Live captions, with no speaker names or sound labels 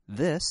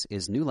This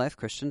is New Life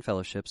Christian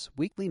Fellowship's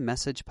weekly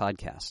message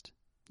podcast.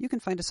 You can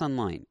find us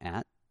online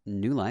at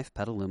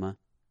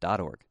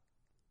newlifepetaluma.org.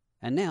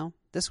 And now,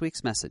 this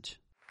week's message.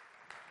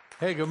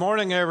 Hey, good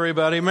morning,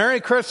 everybody. Merry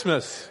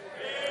Christmas.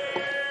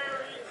 Merry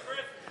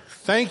Christmas.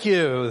 Thank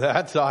you.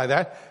 That's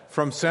that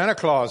from Santa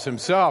Claus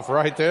himself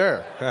right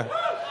there.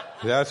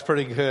 That's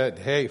pretty good.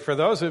 Hey, for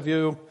those of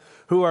you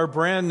who are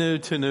brand new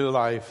to New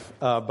Life,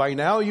 by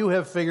now you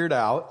have figured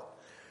out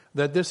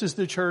that this is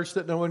the church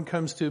that no one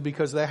comes to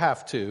because they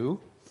have to.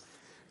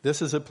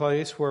 This is a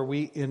place where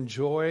we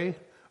enjoy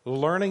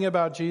learning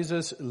about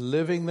Jesus,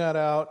 living that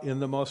out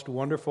in the most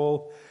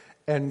wonderful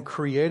and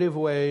creative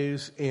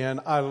ways.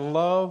 And I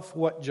love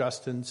what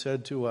Justin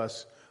said to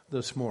us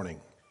this morning.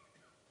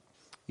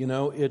 You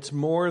know, it's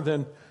more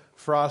than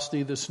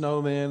Frosty the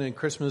Snowman and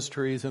Christmas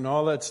trees and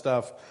all that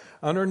stuff.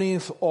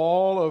 Underneath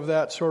all of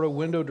that sort of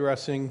window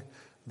dressing,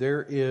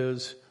 there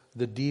is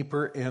the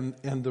deeper and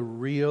the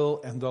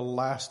real and the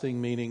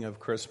lasting meaning of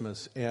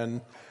Christmas.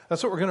 And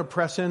that's what we're going to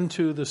press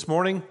into this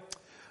morning.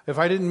 If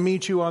I didn't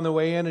meet you on the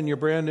way in and you're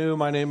brand new,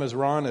 my name is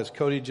Ron, as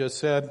Cody just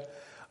said.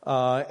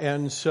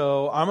 And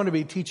so I'm going to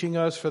be teaching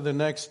us for the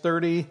next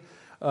 30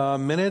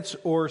 minutes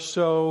or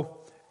so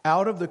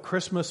out of the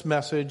Christmas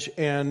message.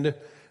 And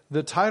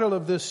the title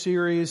of this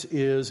series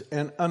is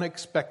An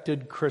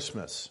Unexpected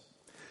Christmas.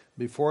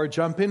 Before I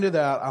jump into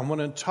that, I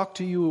want to talk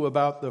to you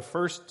about the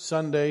first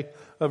Sunday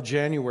of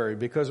January,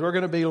 because we're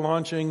going to be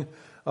launching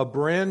a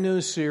brand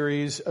new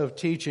series of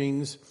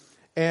teachings,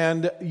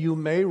 and you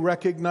may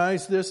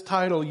recognize this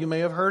title. You may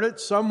have heard it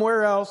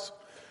somewhere else.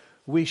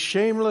 We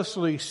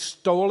shamelessly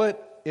stole it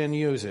and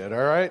use it.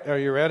 All right? Are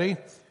you ready?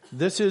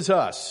 This is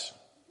us.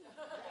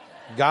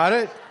 Got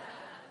it?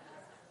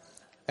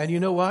 And you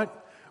know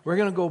what? We're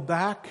going to go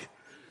back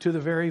to the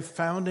very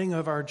founding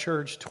of our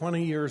church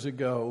 20 years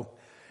ago.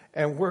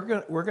 And we're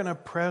going to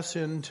press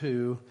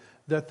into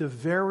that the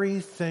very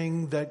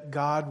thing that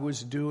God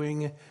was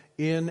doing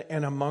in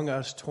and among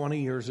us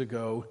 20 years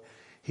ago,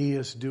 He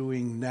is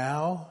doing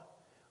now,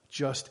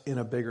 just in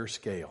a bigger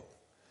scale.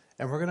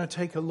 And we're going to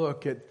take a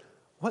look at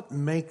what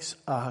makes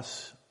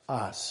us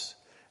us,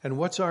 and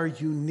what's our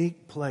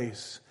unique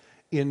place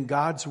in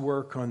God's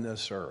work on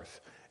this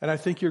earth. And I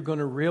think you're going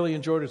to really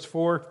enjoy it. It's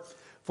four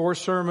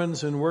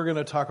sermons, and we're going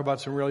to talk about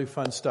some really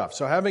fun stuff.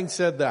 So having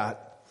said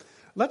that,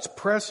 let's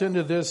press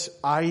into this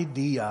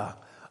idea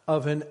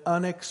of an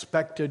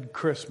unexpected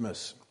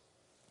Christmas.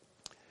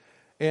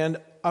 And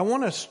I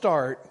want to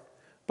start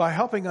by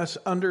helping us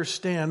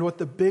understand what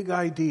the big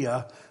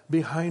idea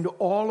behind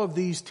all of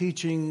these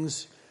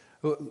teachings,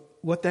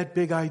 what that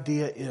big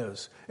idea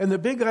is. And the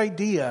big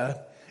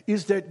idea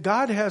is that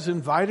God has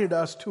invited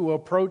us to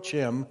approach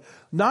Him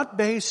not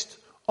based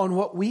on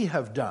what we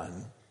have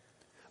done,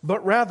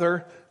 but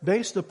rather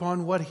based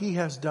upon what He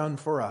has done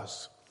for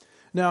us.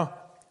 Now,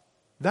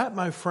 that,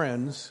 my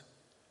friends,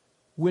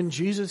 when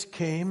Jesus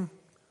came,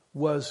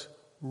 was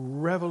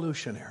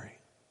revolutionary.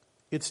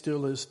 It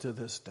still is to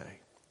this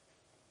day.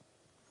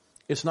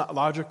 It's not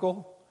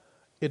logical.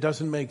 It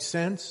doesn't make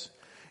sense.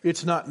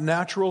 It's not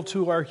natural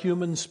to our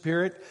human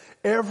spirit.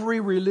 Every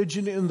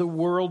religion in the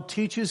world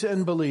teaches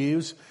and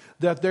believes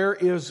that there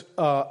is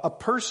a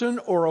person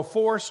or a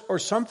force or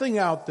something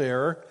out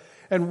there,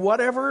 and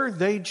whatever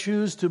they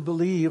choose to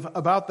believe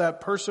about that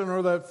person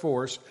or that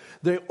force,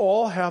 they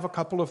all have a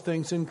couple of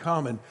things in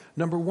common.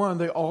 Number one,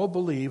 they all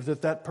believe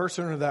that that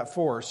person or that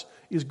force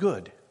is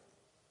good.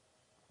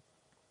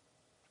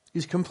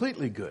 Is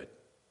completely good.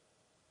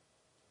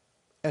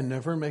 And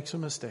never makes a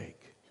mistake.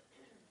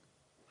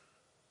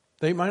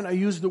 They might not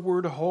use the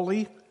word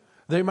holy.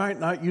 They might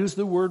not use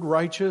the word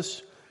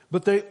righteous.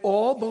 But they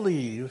all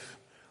believe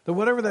that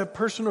whatever that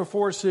person or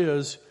force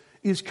is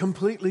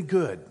completely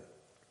good.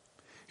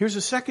 Here's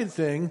a second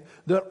thing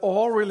that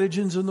all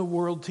religions in the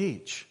world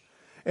teach.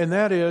 And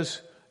that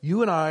is,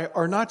 you and I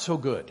are not so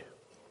good.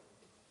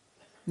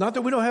 Not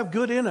that we don't have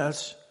good in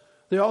us.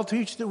 They all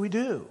teach that we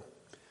do.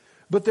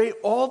 But they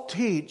all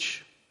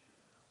teach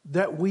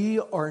that we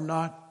are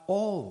not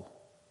all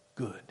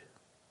good.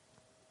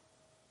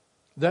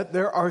 That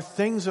there are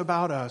things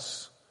about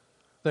us.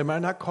 They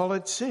might not call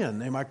it sin.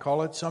 They might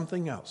call it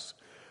something else.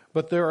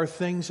 But there are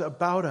things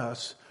about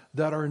us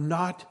that are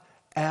not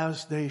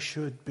as they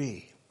should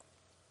be.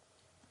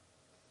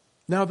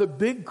 Now, the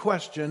big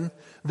question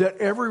that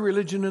every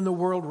religion in the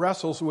world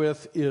wrestles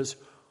with is,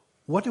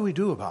 what do we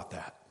do about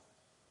that?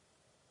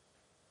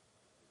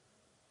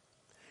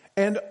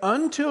 And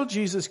until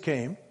Jesus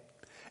came,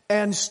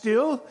 and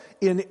still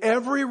in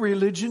every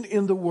religion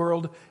in the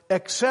world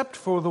except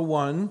for the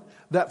one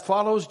that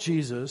follows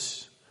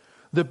Jesus,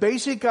 the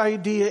basic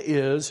idea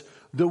is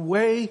the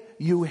way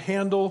you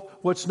handle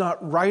what's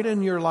not right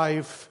in your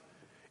life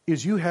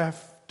is you have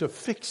to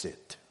fix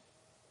it.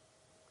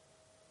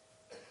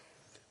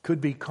 Could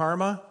be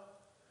karma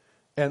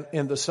and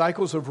the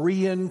cycles of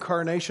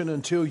reincarnation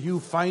until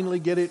you finally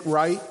get it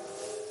right.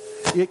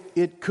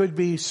 It could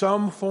be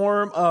some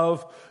form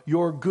of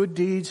your good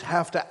deeds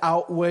have to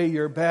outweigh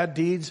your bad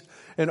deeds.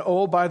 And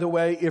oh, by the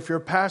way, if you're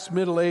past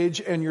middle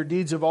age and your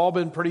deeds have all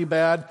been pretty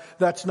bad,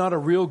 that's not a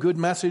real good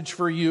message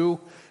for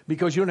you,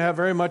 because you don't have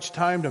very much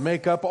time to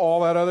make up all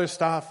that other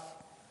stuff.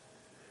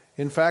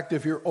 In fact,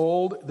 if you're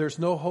old, there's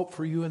no hope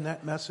for you in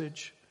that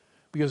message,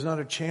 because not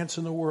a chance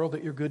in the world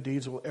that your good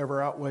deeds will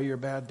ever outweigh your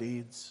bad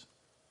deeds.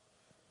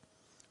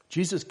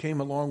 Jesus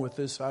came along with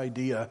this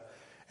idea,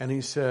 and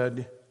he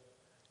said,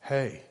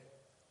 hey,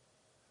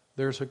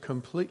 there's a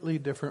completely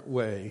different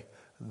way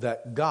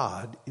that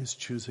God is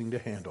choosing to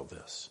handle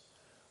this.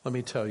 Let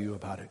me tell you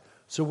about it.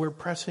 So we're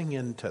pressing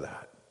into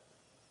that.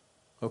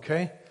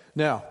 Okay?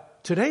 Now,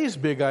 today's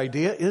big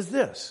idea is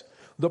this.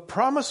 The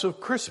promise of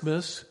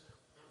Christmas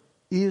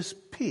is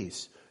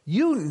peace.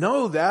 You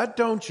know that,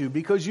 don't you?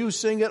 Because you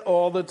sing it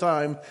all the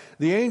time.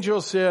 The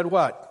angel said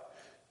what?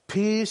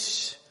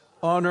 Peace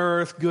on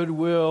earth,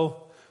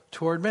 goodwill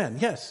toward men.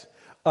 Yes.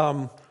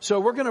 So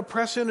we're going to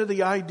press into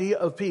the idea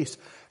of peace.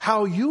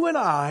 How you and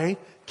I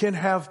can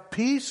have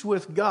peace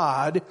with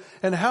God,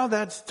 and how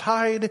that's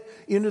tied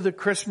into the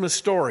Christmas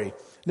story.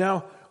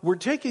 Now, we're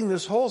taking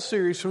this whole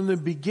series from the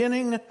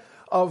beginning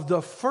of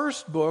the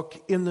first book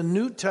in the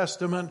New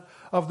Testament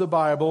of the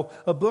Bible,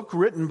 a book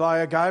written by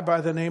a guy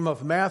by the name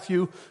of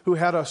Matthew, who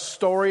had a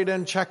storied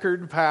and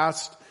checkered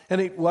past, and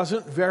it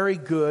wasn't very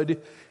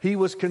good. He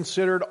was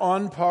considered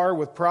on par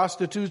with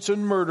prostitutes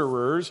and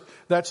murderers.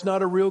 That's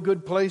not a real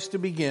good place to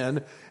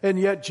begin. And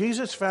yet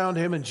Jesus found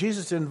him, and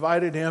Jesus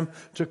invited him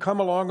to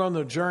come along on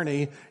the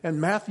journey, and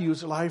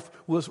Matthew's life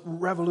was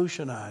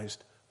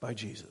revolutionized by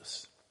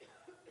Jesus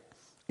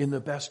in the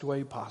best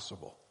way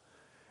possible.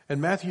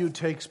 And Matthew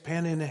takes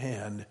pen in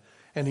hand,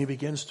 and he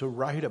begins to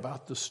write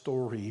about the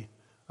story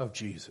of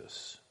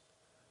Jesus.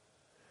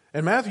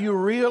 And Matthew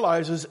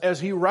realizes, as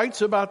he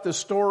writes about the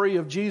story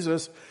of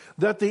Jesus,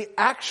 that the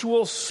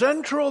actual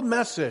central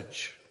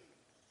message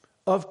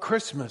of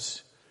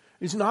Christmas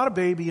is not a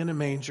baby in a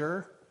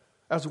manger,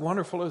 as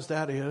wonderful as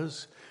that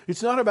is.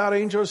 It's not about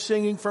angels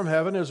singing from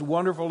heaven, as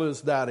wonderful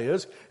as that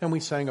is. And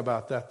we sang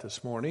about that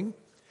this morning.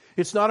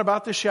 It's not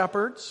about the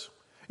shepherds.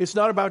 It's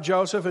not about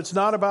Joseph. It's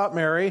not about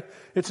Mary.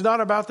 It's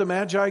not about the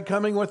Magi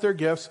coming with their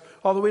gifts.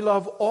 Although we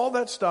love all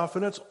that stuff,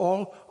 and it's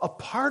all a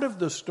part of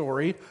the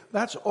story.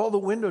 That's all the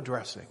window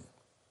dressing.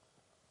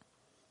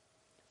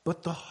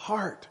 But the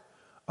heart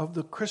of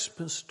the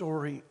Christmas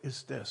story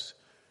is this.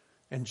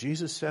 And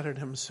Jesus said it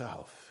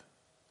himself.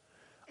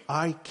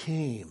 I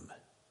came.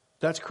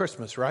 That's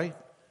Christmas, right?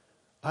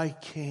 I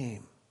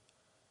came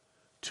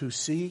to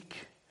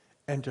seek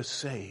and to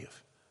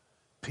save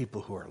people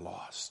who are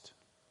lost.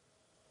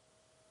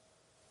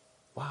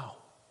 Wow.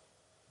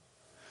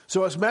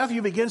 So as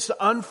Matthew begins to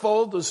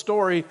unfold the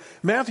story,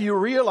 Matthew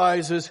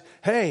realizes,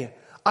 hey,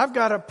 I've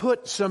got to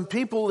put some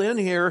people in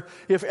here.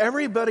 If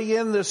everybody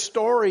in this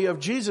story of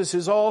Jesus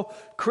is all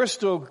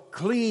crystal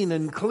clean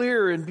and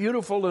clear and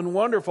beautiful and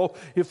wonderful,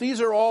 if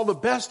these are all the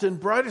best and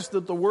brightest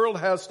that the world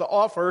has to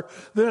offer,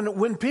 then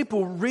when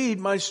people read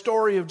my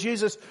story of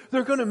Jesus,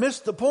 they're going to miss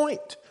the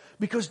point,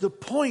 because the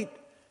point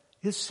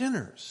is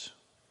sinners.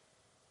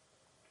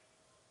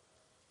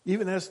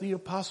 Even as the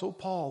Apostle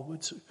Paul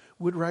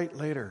would write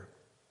later.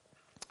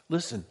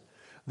 Listen,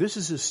 this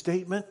is a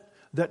statement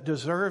that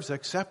deserves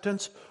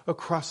acceptance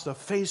across the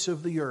face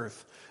of the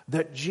earth,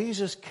 that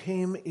Jesus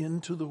came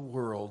into the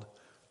world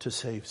to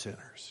save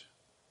sinners.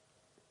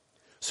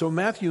 So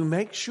Matthew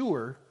makes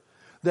sure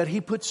that he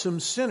puts some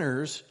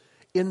sinners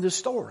in the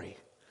story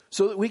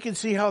so that we can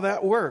see how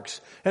that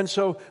works. And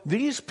so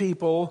these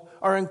people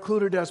are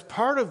included as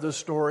part of the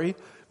story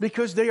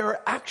because they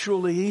are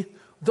actually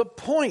the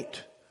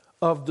point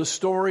of the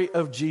story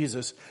of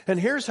Jesus. And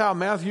here's how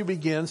Matthew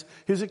begins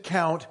his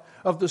account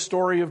of the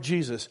story of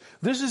Jesus.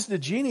 This is the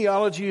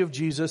genealogy of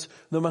Jesus,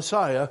 the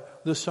Messiah,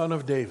 the son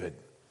of David.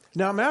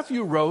 Now,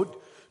 Matthew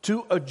wrote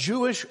to a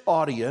Jewish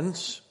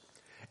audience,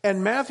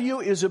 and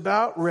Matthew is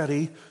about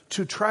ready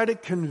to try to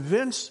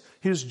convince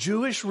his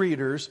Jewish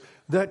readers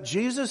that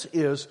Jesus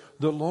is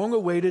the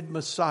long-awaited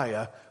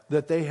Messiah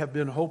that they have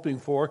been hoping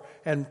for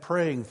and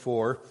praying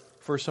for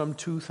some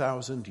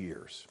 2,000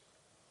 years.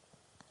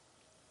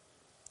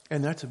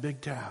 And that's a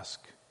big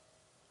task.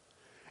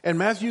 And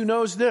Matthew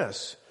knows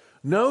this.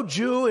 No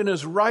Jew in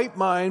his right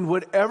mind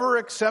would ever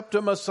accept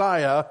a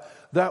Messiah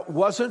that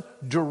wasn't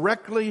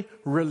directly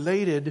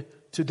related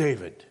to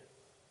David.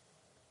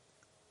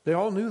 They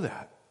all knew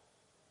that.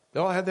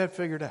 They all had that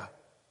figured out.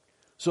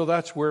 So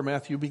that's where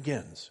Matthew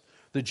begins.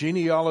 The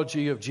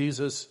genealogy of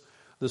Jesus,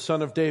 the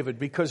son of David.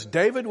 Because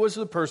David was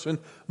the person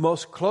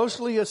most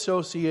closely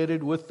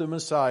associated with the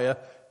Messiah,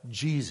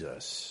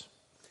 Jesus.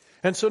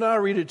 And so now I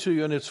read it to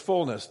you in its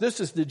fullness. This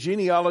is the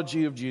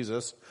genealogy of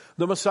Jesus,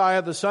 the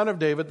Messiah, the son of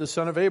David, the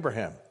son of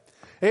Abraham.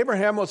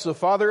 Abraham was the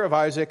father of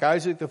Isaac,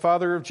 Isaac the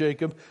father of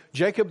Jacob,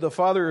 Jacob the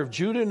father of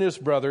Judah and his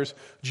brothers,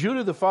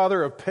 Judah the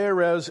father of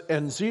Perez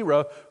and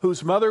Zerah,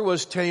 whose mother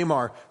was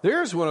Tamar.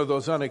 There's one of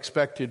those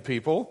unexpected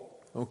people,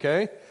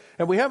 okay?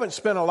 And we haven't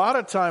spent a lot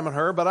of time on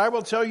her, but I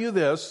will tell you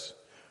this,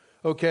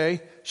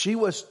 okay? She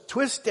was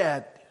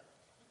twisted.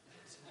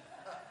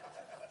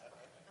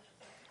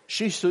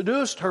 She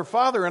seduced her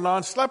father-in-law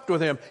and slept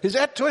with him. Is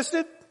that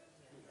twisted?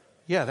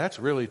 Yeah, that's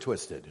really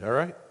twisted, all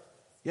right?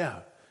 Yeah.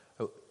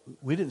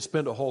 We didn't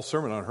spend a whole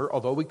sermon on her,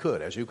 although we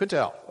could, as you could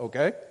tell,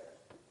 okay?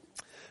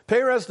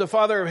 Perez, the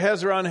father of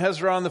Hezron,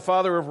 Hezron, the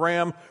father of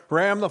Ram,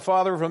 Ram, the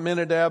father of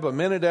Amminadab,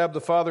 Amminadab,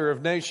 the father of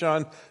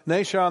Nahshon,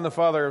 Nahshon, the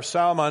father of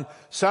Salmon,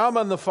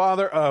 Salmon, the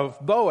father of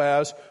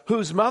Boaz,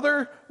 whose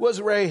mother was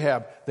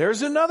Rahab.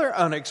 There's another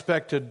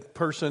unexpected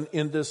person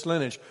in this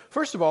lineage.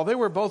 First of all, they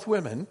were both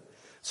women.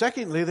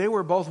 Secondly, they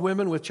were both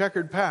women with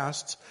checkered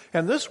pasts,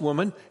 and this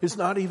woman is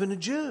not even a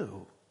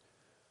Jew.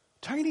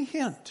 Tiny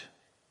hint.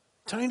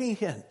 Tiny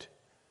hint.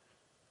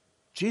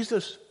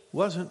 Jesus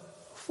wasn't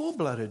a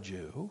full-blooded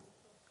Jew,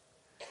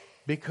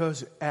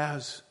 because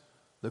as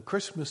the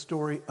Christmas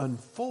story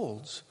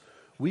unfolds,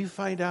 we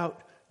find out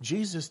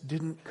Jesus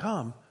didn't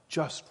come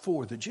just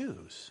for the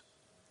Jews.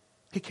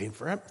 He came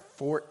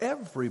for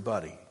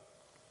everybody.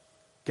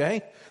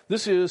 Okay?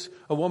 This is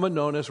a woman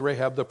known as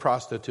Rahab the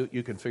prostitute.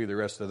 You can figure the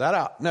rest of that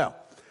out. Now,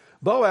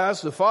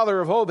 Boaz, the father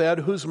of Obed,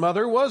 whose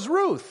mother was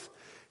Ruth.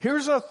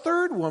 Here's a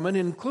third woman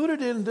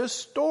included in this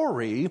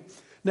story.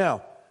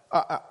 Now,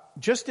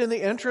 just in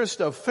the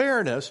interest of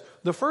fairness,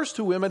 the first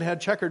two women had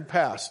checkered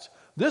pasts.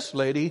 This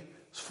lady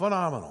is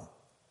phenomenal.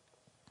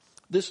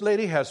 This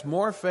lady has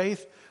more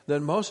faith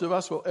than most of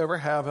us will ever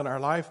have in our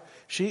life.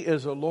 She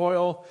is a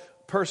loyal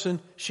person.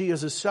 She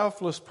is a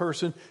selfless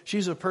person.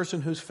 She's a person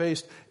who's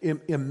faced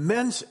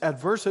immense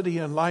adversity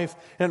in life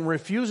and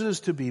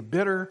refuses to be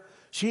bitter.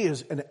 She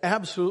is an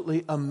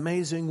absolutely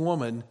amazing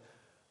woman,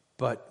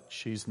 but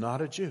she's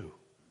not a Jew.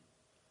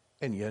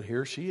 And yet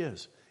here she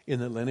is in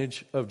the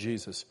lineage of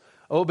Jesus.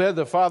 Obed,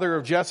 the father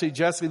of Jesse,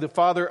 Jesse, the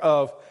father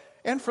of,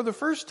 and for the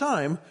first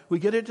time, we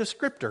get a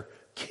descriptor,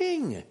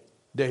 King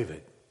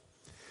David.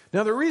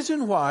 Now, the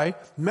reason why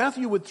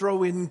Matthew would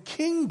throw in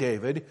King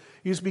David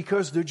is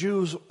because the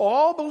Jews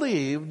all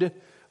believed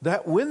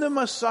that when the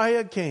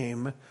Messiah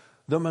came,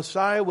 the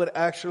Messiah would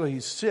actually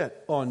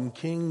sit on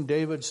King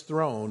David's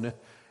throne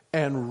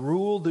and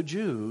rule the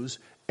Jews,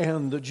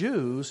 and the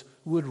Jews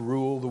would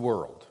rule the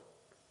world.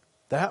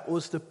 That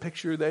was the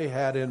picture they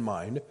had in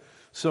mind.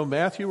 So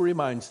Matthew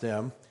reminds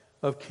them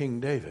of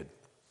King David.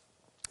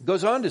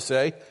 Goes on to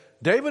say,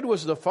 David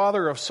was the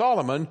father of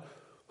Solomon,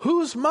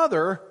 whose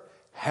mother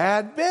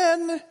had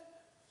been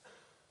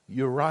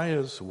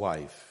Uriah's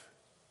wife.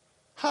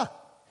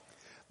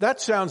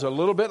 That sounds a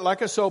little bit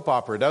like a soap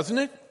opera, doesn't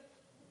it?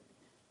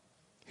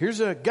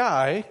 Here's a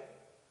guy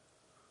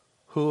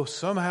who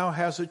somehow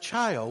has a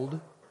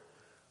child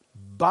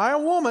by a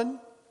woman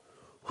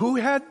who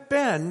had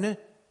been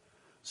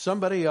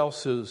somebody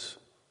else's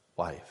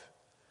wife.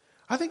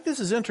 I think this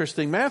is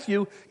interesting.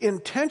 Matthew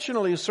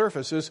intentionally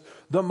surfaces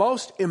the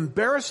most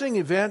embarrassing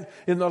event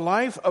in the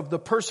life of the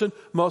person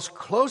most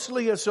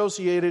closely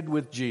associated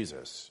with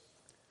Jesus.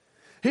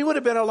 He would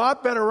have been a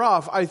lot better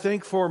off, I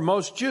think, for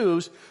most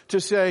Jews to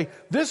say,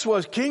 this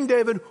was King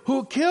David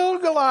who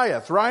killed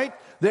Goliath, right?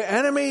 The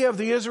enemy of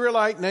the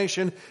Israelite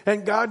nation,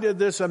 and God did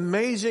this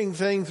amazing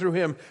thing through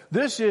him.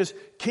 This is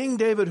King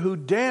David who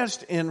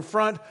danced in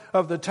front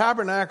of the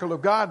tabernacle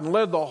of God and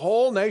led the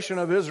whole nation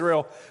of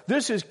Israel.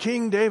 This is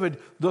King David,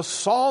 the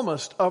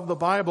psalmist of the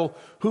Bible,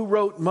 who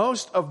wrote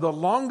most of the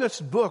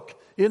longest book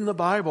in the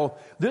Bible.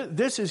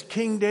 This is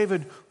King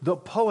David, the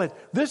poet.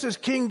 This is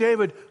King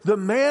David, the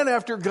man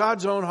after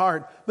God's own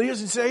heart. But he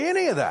doesn't say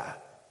any of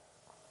that.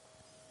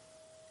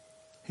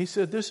 He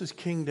said, this is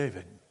King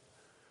David,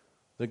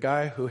 the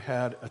guy who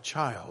had a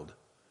child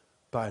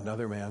by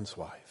another man's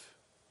wife.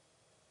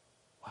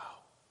 Wow.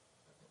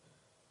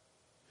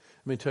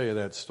 Let me tell you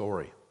that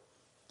story.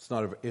 It's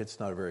not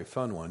a very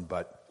fun one,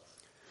 but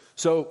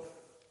so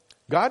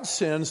God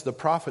sends the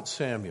prophet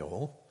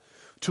Samuel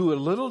to a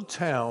little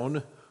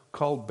town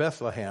called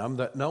Bethlehem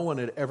that no one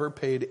had ever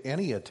paid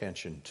any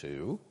attention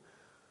to.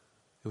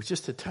 It was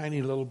just a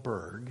tiny little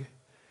burg.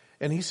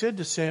 And he said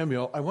to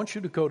Samuel, I want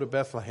you to go to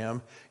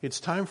Bethlehem. It's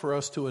time for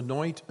us to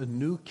anoint a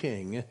new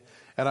king.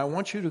 And I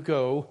want you to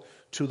go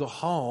to the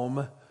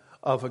home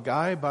of a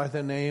guy by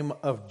the name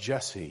of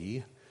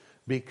Jesse,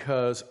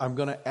 because I'm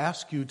going to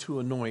ask you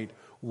to anoint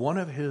one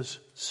of his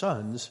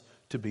sons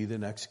to be the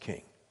next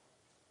king.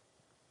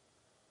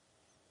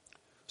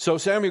 So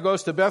Samuel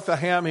goes to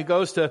Bethlehem. He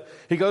goes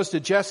to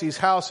Jesse's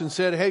house and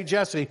said, hey,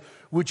 Jesse,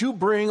 would you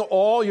bring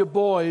all your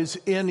boys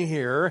in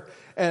here?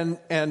 And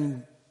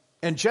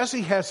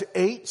Jesse has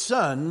 8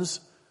 sons,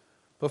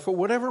 but for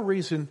whatever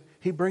reason,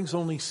 he brings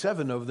only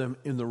 7 of them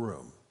in the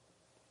room.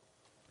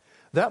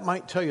 That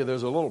might tell you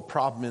there's a little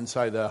problem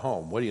inside that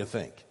home. What do you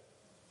think?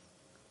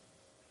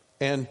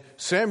 And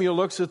Samuel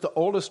looks at the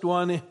oldest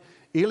one,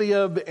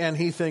 Eliab, and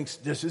he thinks,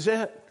 this is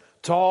it.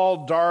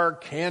 Tall,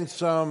 dark,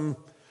 handsome,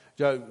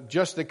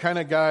 just the kind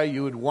of guy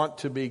you would want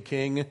to be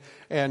king.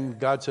 And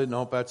God said,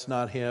 nope, that's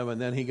not him. And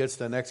then he gets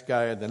the next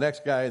guy and the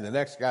next guy and the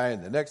next guy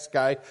and the next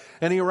guy.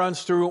 And he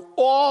runs through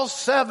all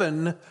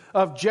 7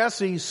 of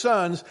Jesse's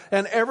sons.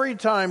 And every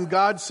time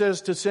God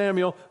says to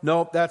Samuel,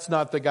 nope, that's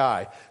not the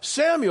guy.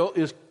 Samuel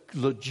is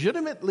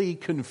legitimately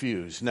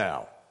confused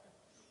now.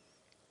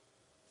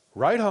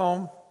 Right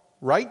home,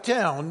 right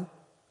town.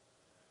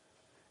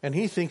 And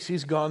he thinks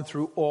he's gone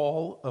through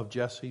all of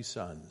Jesse's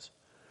sons.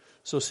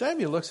 So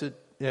Samuel looks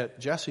at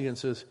Jesse and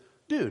says,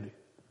 dude,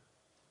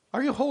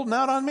 are you holding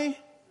out on me?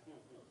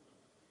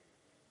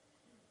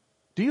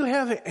 Do you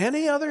have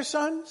any other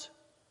sons?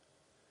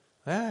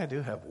 I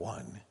do have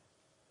one.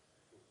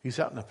 He's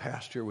out in the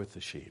pasture with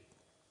the sheep.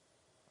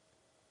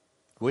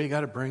 Well, you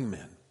got to bring him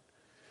in.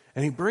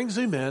 And he brings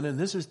him in, and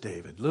this is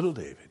David, little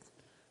David,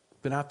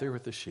 been out there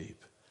with the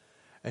sheep.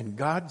 And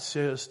God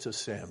says to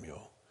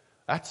Samuel,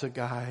 that's a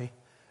guy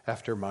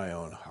after my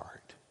own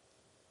heart.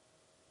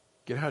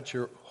 Get out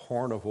your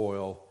horn of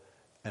oil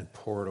and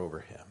pour it over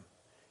him.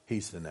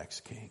 He's the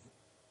next king.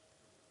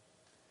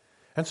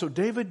 And so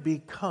David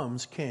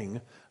becomes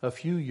king a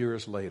few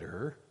years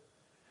later.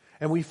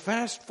 And we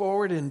fast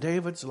forward in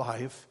David's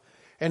life,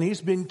 and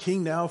he's been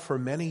king now for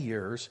many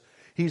years.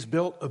 He's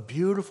built a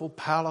beautiful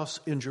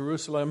palace in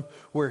Jerusalem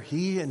where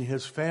he and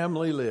his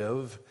family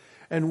live.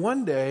 And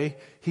one day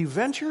he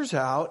ventures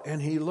out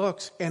and he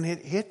looks and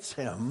it hits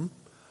him.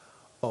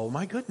 Oh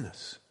my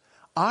goodness.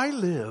 I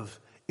live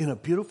in a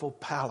beautiful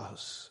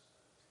palace.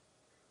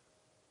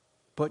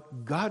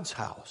 But God's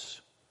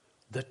house,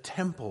 the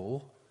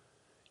temple,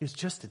 is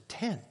just a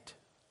tent.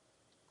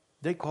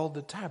 They called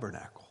the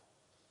tabernacle.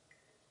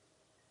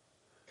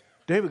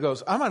 David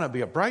goes, I'm going to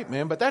be a bright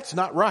man, but that's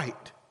not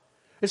right.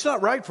 It's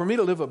not right for me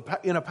to live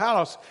in a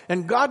palace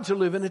and God to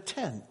live in a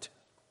tent.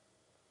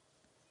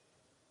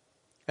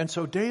 And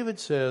so David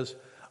says,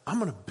 I'm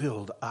going to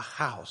build a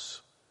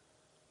house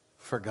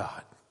for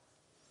God.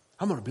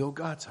 I'm going to build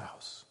God's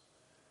house.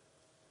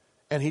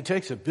 And he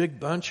takes a big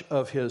bunch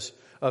of his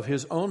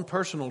own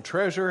personal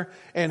treasure,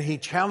 and he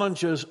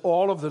challenges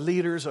all of the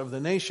leaders of the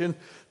nation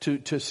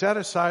to set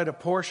aside a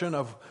portion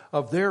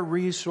of their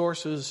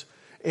resources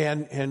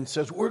and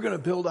says, we're going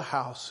to build a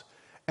house.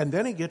 And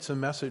then he gets a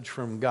message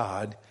from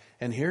God,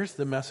 and here's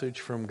the message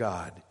from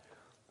God.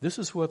 This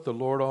is what the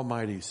Lord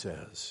Almighty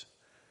says.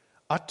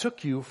 I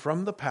took you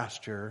from the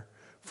pasture,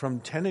 from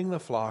tending the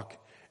flock,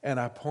 and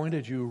I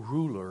appointed you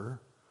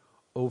ruler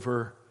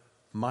over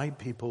my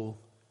people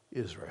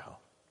Israel.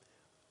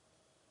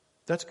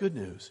 That's good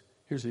news.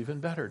 Here's even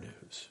better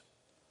news.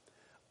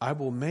 I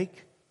will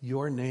make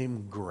your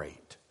name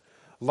great,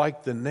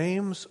 like the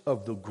names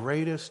of the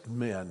greatest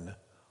men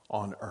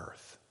on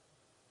earth.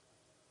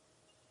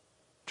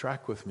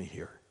 Track with me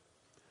here.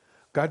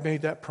 God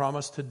made that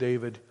promise to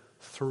David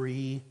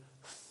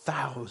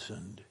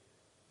 3,000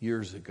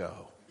 years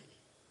ago.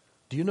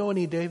 Do you know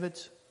any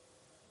Davids?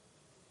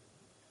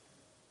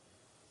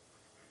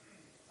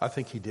 I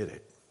think he did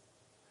it.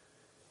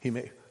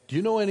 Do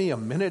you know any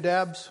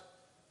Aminadabs?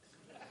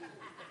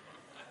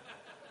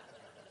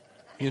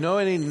 You know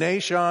any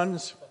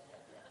Nashons?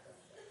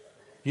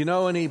 You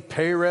know any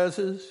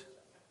Perezes?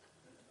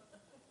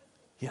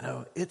 You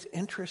know, it's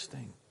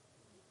interesting.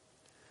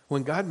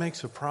 When God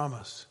makes a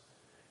promise,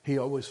 he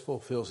always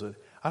fulfills it.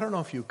 I don't know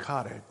if you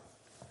caught it,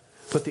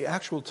 but the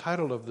actual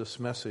title of this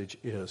message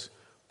is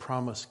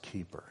Promise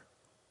Keeper.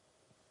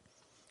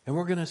 And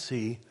we're going to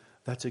see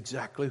that's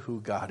exactly who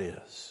God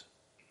is.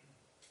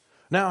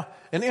 Now,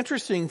 an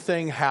interesting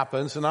thing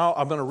happens, and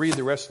I'm going to read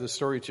the rest of the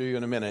story to you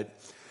in a minute.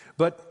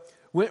 But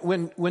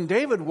when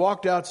David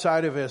walked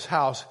outside of his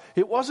house,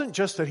 it wasn't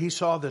just that he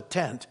saw the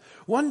tent.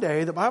 One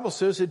day, the Bible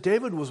says that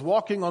David was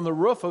walking on the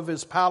roof of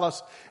his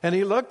palace, and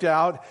he looked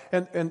out,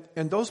 and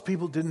those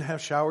people didn't have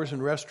showers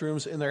and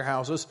restrooms in their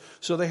houses,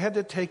 so they had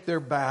to take their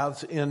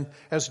baths in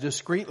as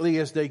discreetly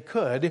as they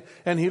could.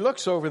 And he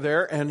looks over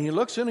there, and he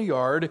looks in a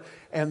yard,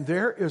 and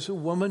there is a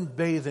woman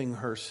bathing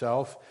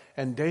herself,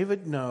 and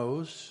David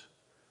knows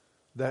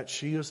that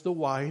she is the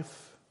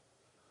wife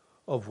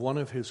of one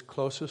of his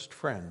closest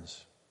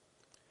friends.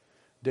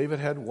 David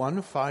had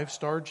one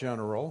 5-star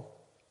general,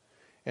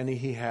 and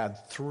he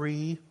had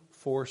 3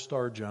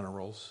 4-star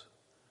generals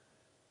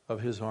of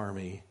his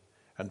army.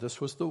 And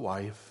this was the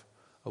wife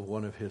of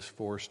one of his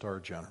 4-star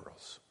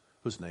generals,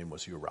 whose name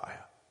was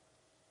Uriah.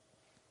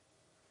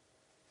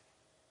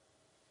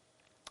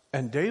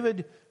 And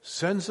David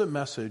sends a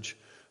message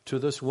to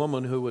this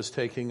woman who was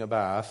taking a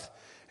bath,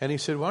 and he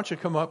said, why don't you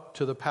come up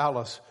to the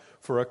palace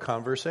for a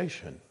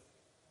conversation?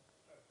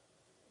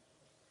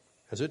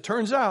 As it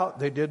turns out,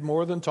 they did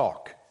more than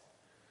talk,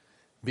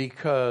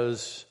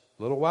 because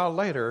a little while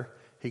later,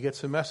 he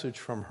gets a message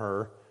from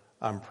her,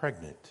 I'm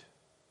pregnant.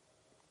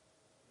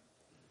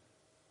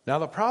 Now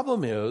the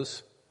problem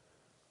is,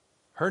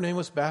 her name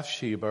was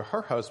Bathsheba.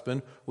 Her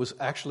husband was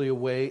actually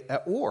away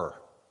at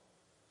war.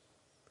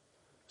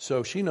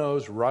 So she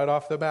knows right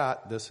off the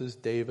bat, this is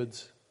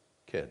David's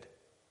kid.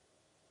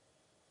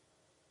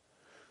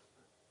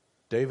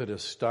 David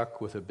is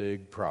stuck with a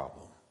big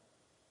problem.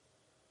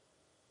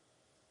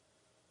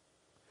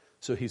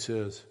 So he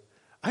says,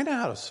 I know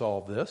how to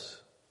solve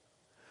this.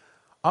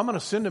 I'm going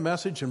to send a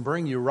message and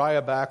bring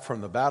Uriah back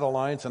from the battle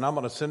lines, and I'm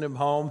going to send him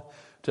home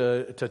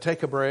to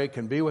take a break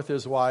and be with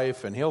his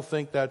wife, and he'll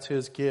think that's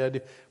his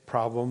kid.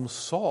 Problem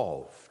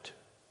solved.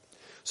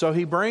 So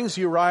he brings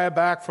Uriah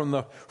back from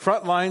the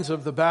front lines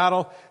of the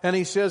battle, and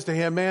he says to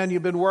him, man,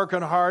 you've been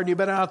working hard. You've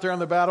been out there on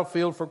the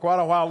battlefield for quite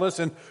a while.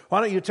 Listen,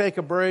 why don't you take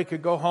a break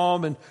and go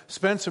home and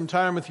spend some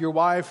time with your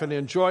wife and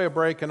enjoy a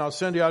break, and I'll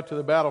send you out to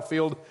the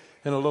battlefield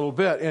in a little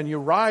bit. And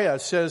Uriah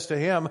says to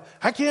him,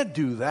 I can't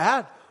do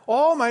that.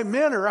 All my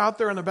men are out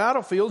there in the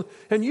battlefield,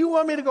 and you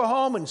want me to go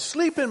home and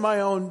sleep in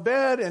my own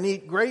bed and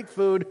eat great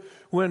food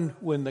when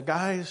the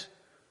guys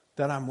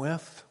that I'm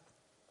with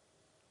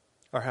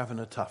are having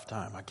a tough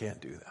time. I can't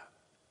do that.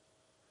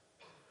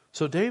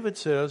 So David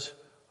says,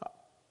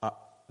 that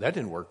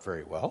didn't work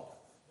very well.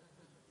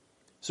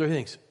 So he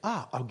thinks,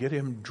 I'll get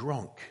him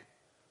drunk.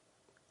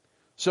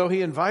 So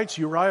he invites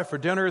Uriah for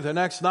dinner the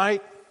next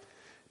night.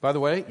 By the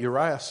way,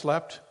 Uriah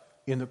slept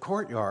in the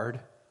courtyard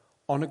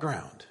on the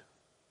ground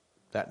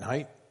that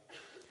night.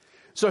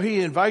 So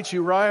he invites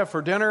Uriah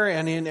for dinner,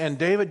 and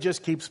David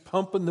just keeps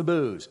pumping the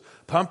booze.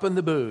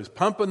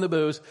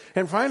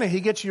 And finally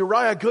he gets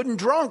Uriah good and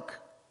drunk.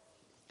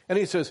 And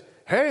he says,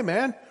 hey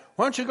man,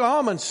 why don't you go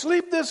home and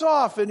sleep this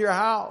off in your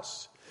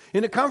house,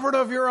 in the comfort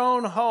of your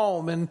own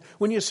home. And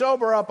when you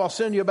sober up, I'll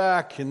send you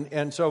back,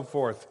 and so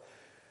forth.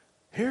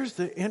 Here's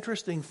the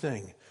interesting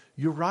thing.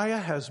 Uriah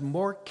has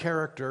more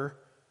character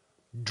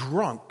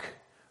drunk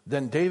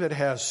than David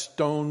has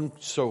stone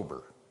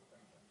sober.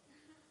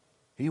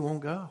 He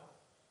won't go.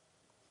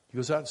 He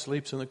goes out and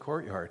sleeps in the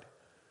courtyard.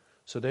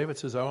 So David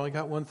says, I only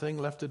got one thing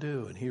left to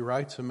do. And he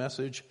writes a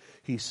message.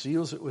 He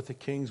seals it with the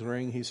king's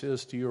ring. He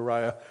says to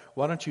Uriah,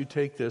 why don't you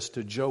take this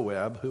to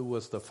Joab, who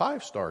was the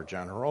 5-star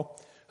general,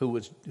 who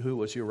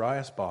was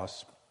Uriah's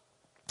boss.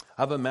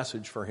 I have a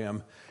message for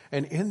him.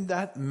 And in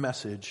that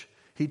message,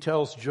 he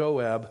tells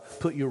Joab,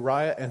 put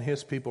Uriah and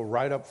his people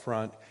right up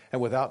front,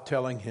 and without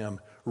telling him,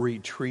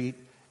 retreat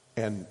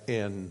and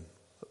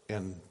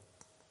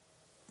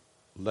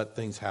let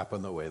things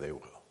happen the way they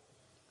will.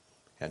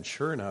 And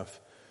sure enough,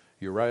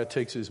 Uriah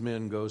takes his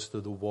men, goes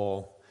to the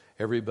wall.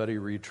 Everybody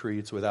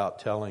retreats without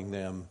telling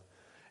them.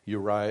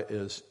 Uriah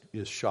is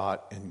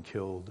shot and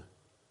killed.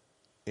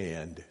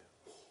 And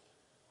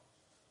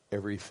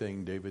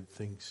everything David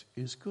thinks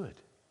is good.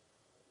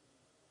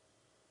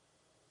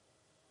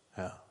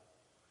 Yeah.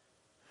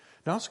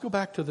 Now let's go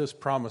back to this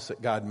promise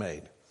that God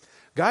made.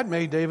 God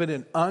made David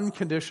an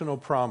unconditional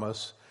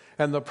promise.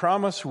 And the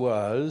promise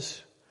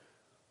was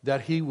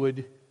that he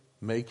would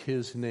make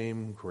his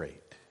name great.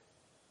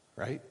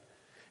 Right?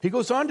 He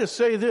goes on to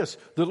say this,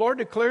 the Lord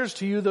declares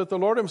to you that the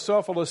Lord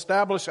himself will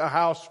establish a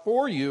house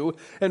for you,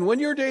 and when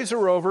your days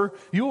are over,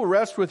 you will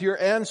rest with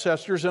your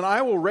ancestors, and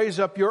I will raise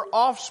up your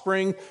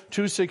offspring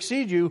to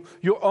succeed you,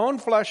 your own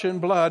flesh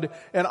and blood,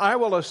 and I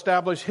will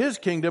establish his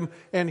kingdom,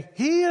 and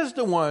he is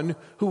the one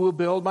who will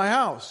build my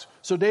house.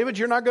 So David,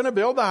 you're not going to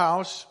build the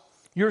house.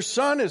 Your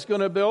son is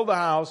going to build the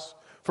house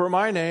for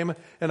my name,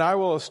 and I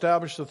will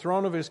establish the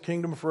throne of his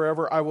kingdom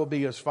forever. I will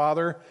be his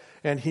father,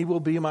 and he will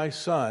be my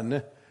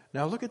son.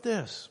 Now look at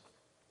this.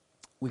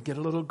 We get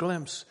a little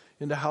glimpse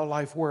into how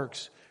life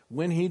works.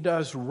 When he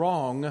does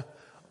wrong,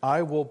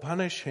 I will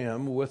punish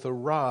him with a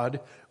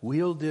rod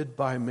wielded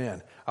by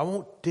men. I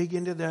won't dig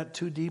into that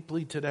too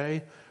deeply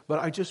today, but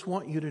I just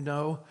want you to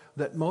know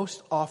that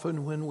most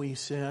often when we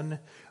sin,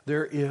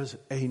 there is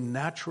a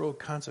natural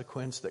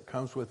consequence that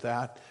comes with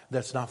that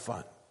that's not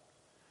fun.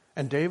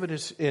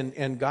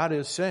 And God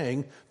is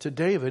saying to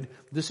David,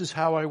 this is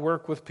how I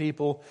work with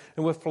people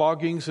and with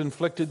floggings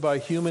inflicted by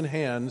human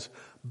hands,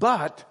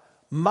 but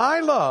my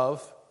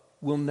love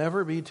will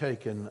never be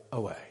taken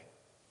away.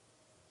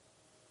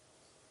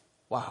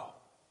 Wow.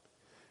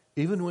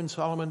 Even when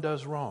Solomon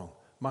does wrong,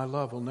 my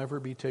love will never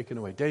be taken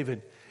away.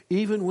 David,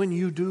 even when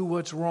you do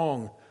what's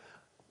wrong,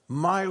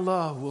 my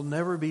love will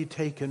never be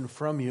taken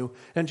from you.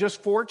 And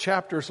just 4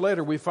 chapters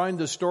later, we find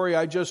the story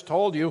I just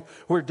told you,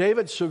 where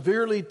David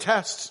severely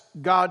tests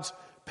God's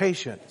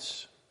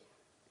patience.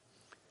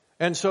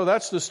 And so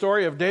that's the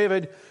story of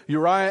David,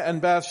 Uriah,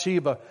 and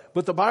Bathsheba.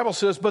 But the Bible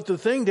says, but the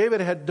thing David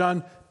had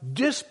done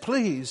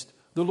displeased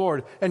the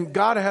Lord. And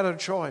God had a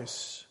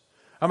choice.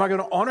 Am I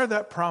going to honor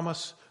that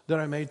promise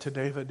that I made to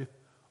David,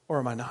 or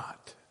am I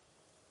not?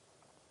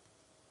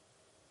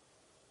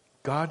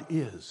 God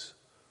is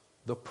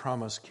the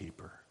promise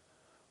keeper.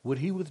 Would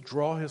he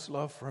withdraw his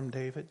love from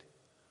David?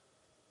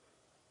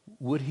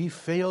 Would he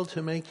fail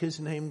to make his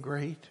name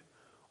great?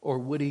 Or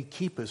would he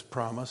keep his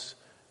promise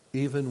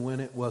even when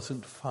it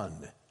wasn't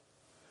fun?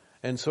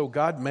 And so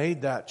God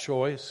made that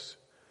choice.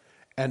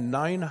 And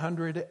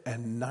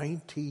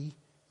 990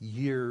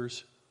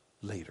 years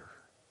later,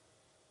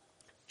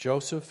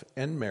 Joseph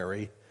and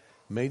Mary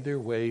made their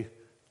way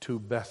to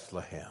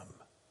Bethlehem.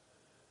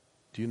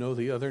 Do you know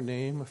the other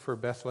name for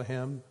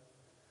Bethlehem?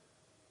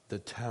 The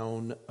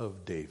town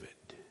of David.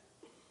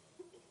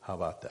 How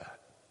about that?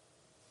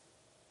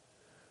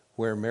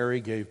 Where Mary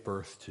gave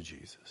birth to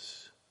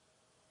Jesus.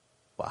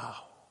 Wow.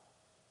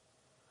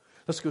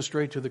 Let's go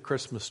straight to the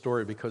Christmas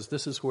story, because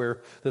this is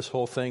where this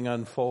whole thing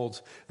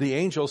unfolds. The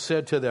angel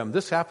said to them,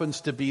 this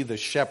happens to be the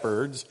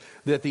shepherds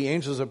that the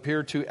angels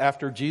appeared to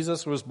after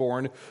Jesus was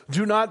born.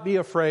 Do not be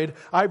afraid.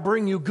 I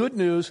bring you good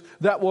news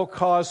that will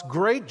cause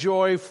great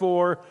joy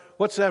for,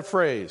 What's that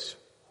phrase?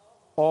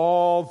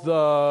 All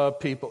the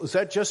people. Is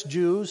that just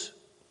Jews?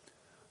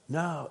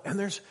 No. And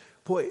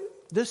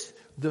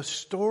the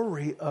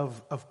story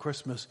of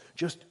Christmas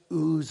just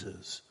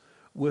oozes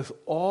with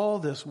all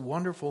this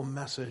wonderful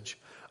message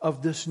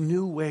of this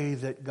new way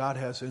that God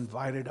has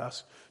invited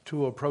us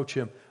to approach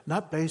Him,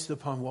 not based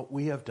upon what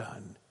we have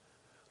done,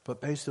 but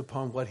based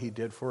upon what He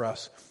did for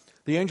us.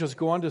 The angels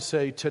go on to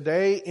say,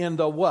 today in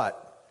the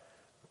what?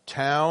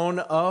 Town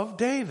of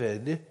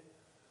David,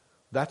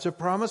 that's a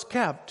promise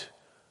kept,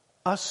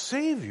 a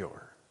Savior.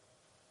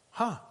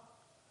 A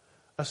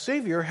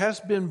Savior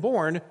has been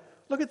born,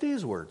 look at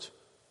these words,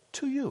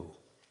 to you.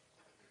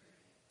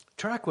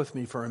 Track with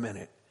me for a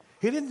minute.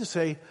 He didn't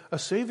say a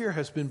Savior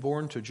has been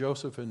born to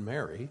Joseph and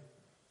Mary.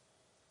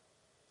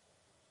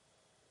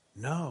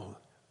 No,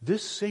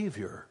 this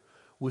Savior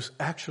was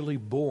actually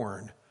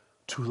born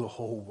to the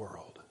whole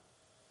world.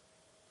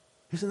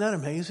 Isn't that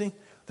amazing?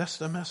 That's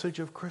the message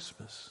of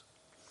Christmas.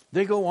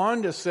 They go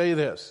on to say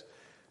this,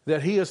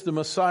 that He is the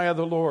Messiah,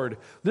 the Lord.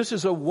 This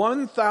is a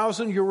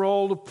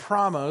 1,000-year-old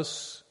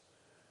promise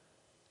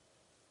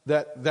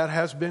that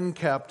has been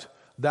kept.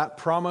 That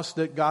promise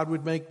that God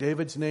would make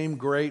David's name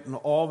great and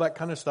all that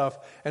kind of stuff,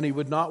 and He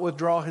would not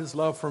withdraw His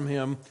love from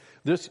him.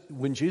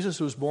 When Jesus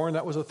was born,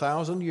 that was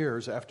 1,000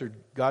 years after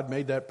God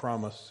made that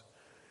promise.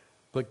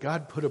 But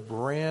God put a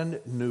brand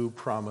new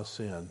promise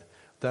in,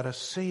 that a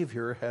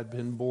Savior had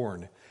been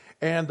born.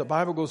 And the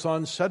Bible goes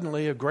on,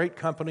 suddenly a great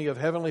company of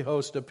heavenly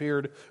hosts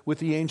appeared with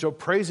the angel,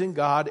 praising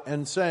God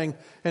and saying,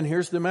 and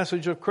here's the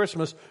message of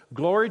Christmas,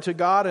 glory to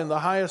God in the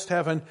highest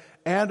heaven,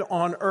 and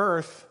on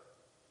earth,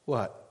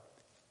 what?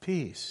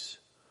 Peace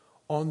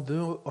on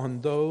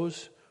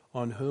those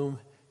on whom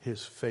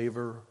His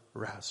favor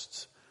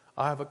rests.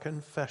 I have a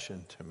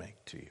confession to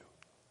make to you.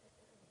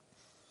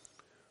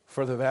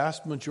 For the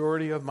vast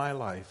majority of my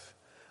life,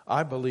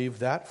 I believe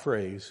that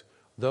phrase,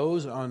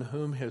 those on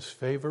whom His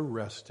favor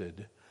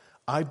rested,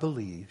 I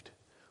believed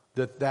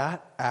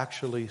that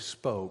actually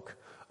spoke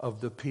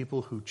of the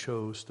people who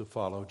chose to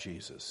follow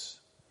Jesus.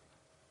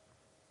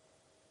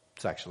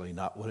 It's actually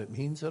not what it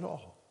means at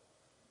all.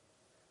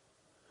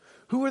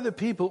 Who are the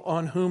people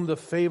on whom the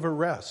favor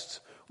rests?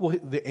 Well,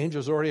 the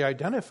angels already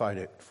identified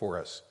it for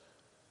us.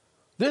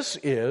 This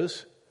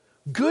is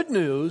good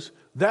news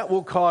that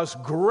will cause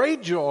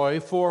great joy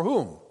for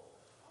whom?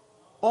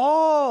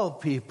 All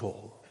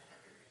people.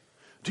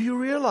 Do you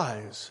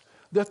realize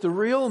that the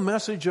real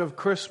message of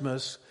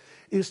Christmas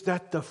is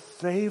that the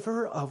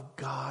favor of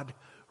God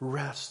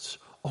rests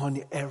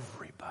on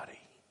everybody?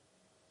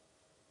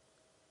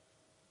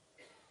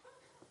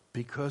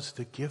 Because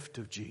the gift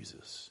of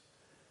Jesus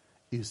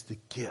is the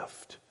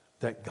gift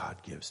that God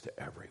gives to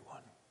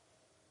everyone.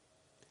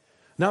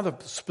 Now, the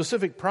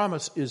specific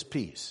promise is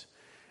peace.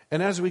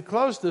 And as we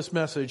close this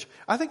message,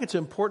 I think it's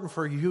important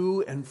for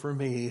you and for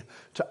me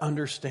to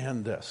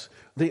understand this.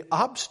 The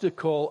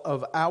obstacle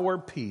of our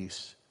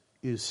peace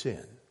is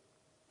sin.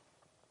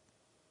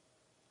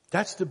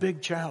 That's the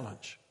big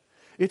challenge.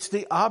 It's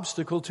the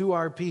obstacle to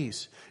our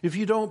peace. If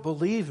you don't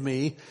believe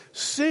me,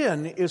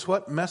 sin is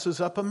what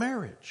messes up a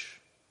marriage.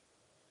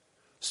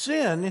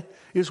 Sin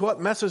is what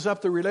messes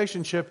up the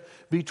relationship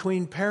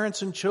between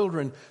parents and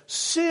children.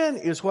 Sin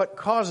is what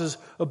causes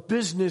a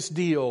business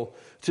deal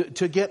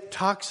to get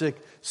toxic.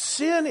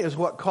 Sin is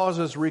what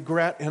causes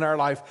regret in our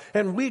life.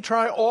 And we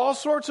try all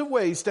sorts of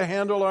ways to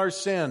handle our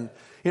sin.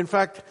 In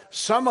fact,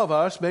 some of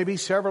us, maybe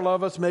several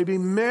of us, maybe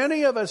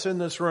many of us in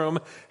this room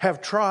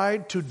have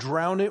tried to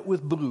drown it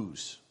with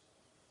booze.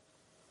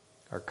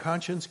 Our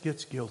conscience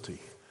gets guilty.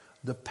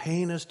 The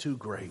pain is too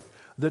great.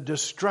 The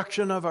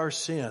destruction of our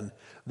sin,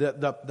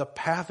 the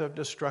path of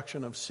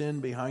destruction of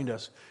sin behind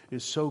us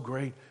is so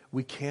great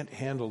we can't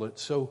handle it.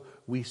 So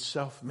we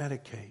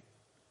self-medicate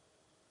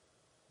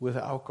with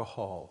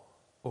alcohol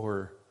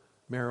or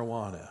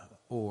marijuana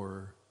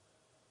or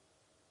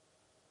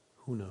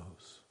who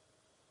knows.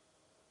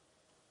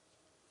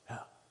 Yeah.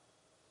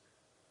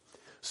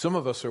 Some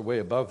of us are way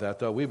above that,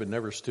 though. We would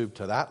never stoop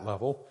to that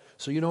level.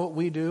 So you know what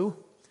we do?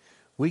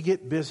 We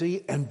get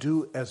busy and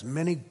do as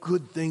many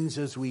good things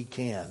as we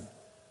can.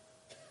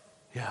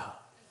 Yeah.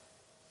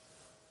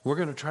 We're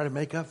going to try to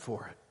make up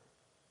for it.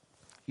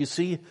 You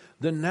see,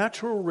 the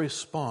natural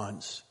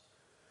response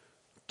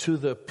to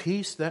the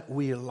peace that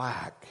we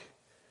lack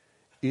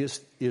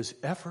is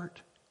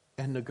effort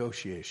and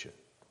negotiation.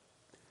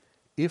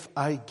 If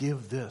I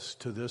give this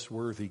to this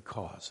worthy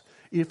cause,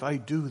 if I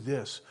do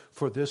this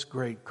for this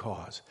great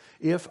cause,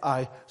 if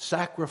I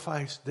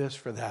sacrifice this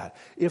for that,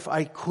 if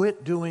I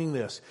quit doing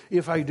this,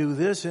 if I do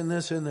this and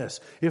this and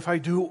this, if I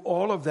do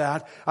all of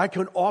that, I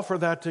can offer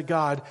that to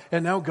God.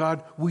 And now,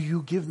 God, will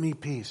you give me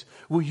peace?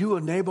 Will you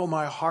enable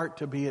my heart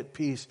to be at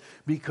peace?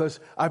 Because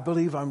I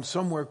believe I'm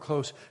somewhere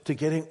close to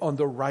getting on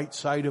the right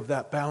side of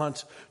that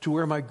balance to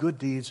where my good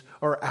deeds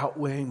are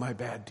outweighing my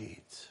bad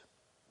deeds.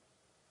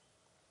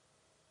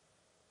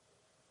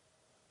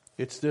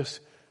 It's this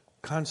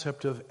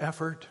concept of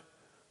effort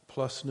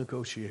plus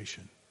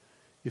negotiation.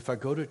 If I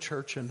go to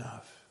church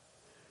enough,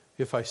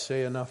 if I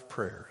say enough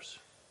prayers,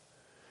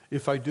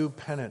 if I do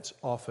penance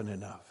often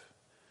enough,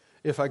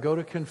 if I go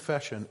to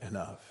confession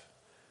enough,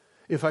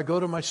 if I go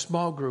to my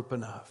small group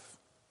enough,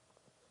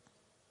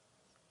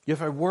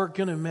 if I work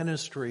in a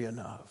ministry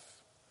enough,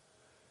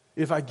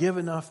 if I give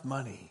enough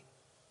money.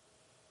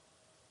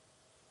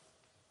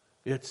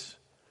 It's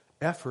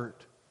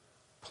effort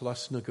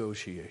plus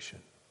negotiation.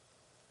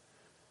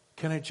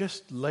 Can I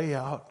just lay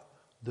out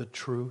the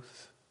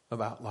truth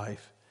about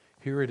life?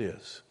 Here it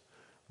is.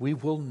 We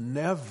will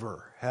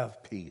never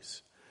have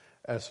peace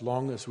as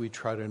long as we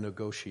try to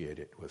negotiate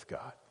it with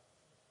God.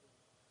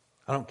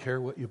 I don't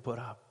care what you put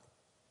up.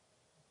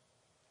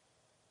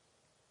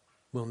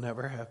 We'll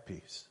never have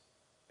peace,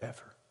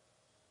 ever.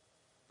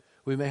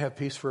 We may have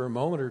peace for a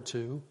moment or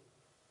two,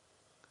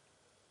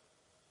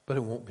 but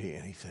it won't be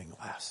anything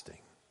lasting.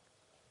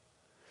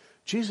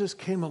 Jesus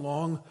came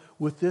along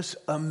with this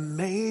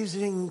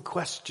amazing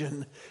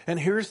question. And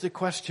here's the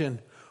question.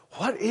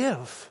 What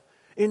if,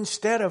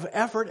 instead of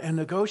effort and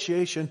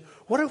negotiation,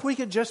 what if we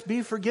could just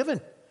be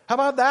forgiven? How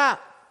about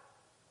that?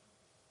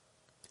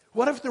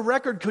 What if the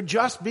record could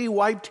just be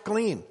wiped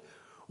clean?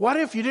 What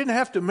if you didn't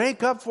have to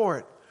make up for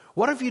it?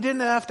 What if you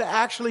didn't have to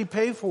actually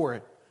pay for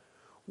it?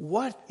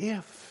 What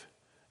if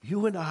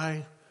you and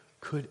I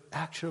could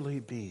actually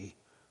be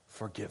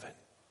forgiven?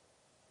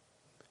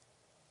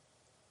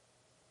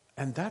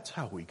 And that's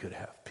how we could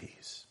have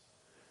peace.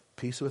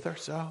 Peace with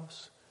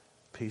ourselves,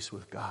 peace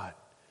with God,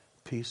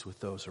 peace with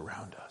those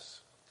around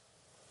us.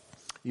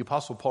 The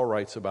Apostle Paul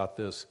writes about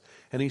this,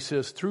 and he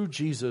says, through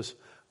Jesus,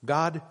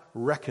 God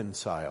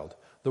reconciled.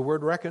 The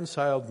word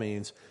reconciled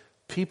means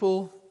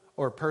people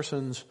or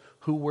persons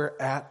who were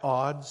at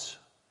odds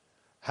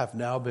have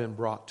now been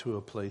brought to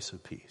a place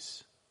of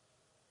peace.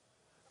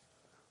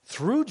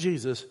 Through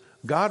Jesus,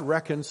 God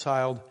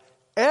reconciled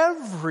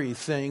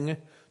everything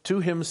to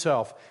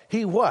himself.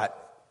 He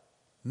what?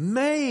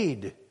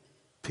 Made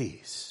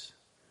peace.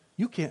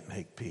 You can't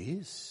make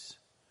peace.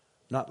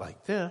 Not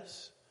like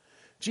this.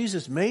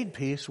 Jesus made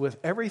peace with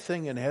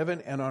everything in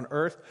heaven and on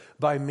earth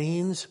by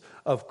means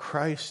of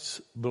Christ's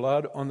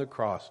blood on the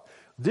cross.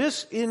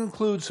 This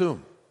includes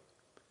whom?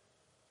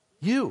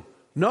 You.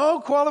 No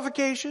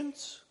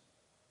qualifications.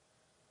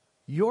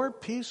 Your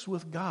peace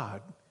with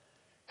God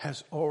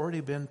has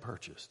already been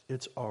purchased.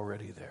 It's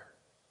already there.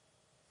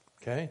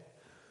 Okay?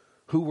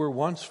 Who were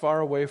once far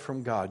away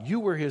from God.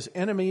 You were his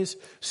enemies,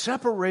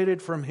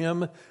 separated from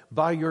him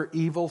by your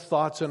evil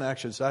thoughts and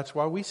actions. That's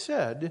why we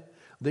said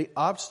the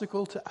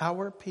obstacle to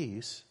our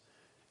peace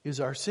is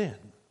our sin.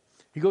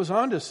 He goes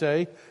on to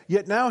say,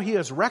 yet now he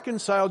has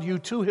reconciled you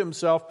to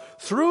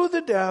himself through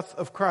the death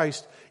of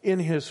Christ in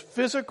his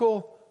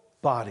physical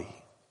body.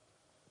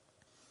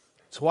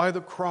 It's why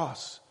the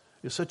cross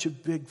is such a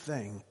big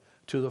thing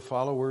to the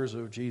followers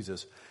of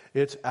Jesus.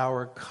 It's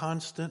our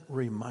constant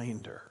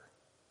reminder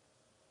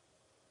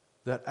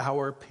that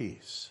our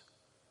peace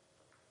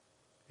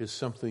is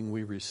something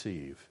we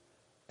receive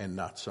and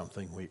not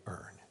something we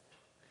earn.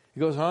 He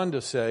goes on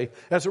to say,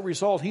 as a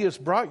result, he has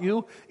brought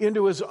you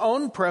into his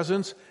own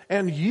presence,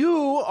 and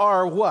you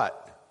are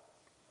what?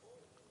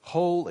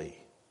 Holy.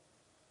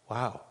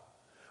 Wow.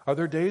 Are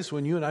there days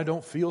when you and I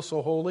don't feel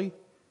so holy?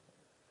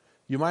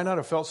 You might not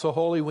have felt so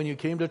holy when you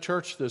came to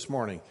church this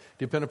morning,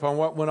 depending upon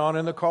what went on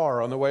in the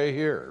car on the way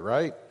here,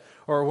 right?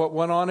 Or what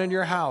went on in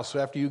your house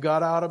after you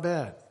got out of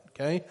bed.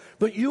 Okay?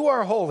 But you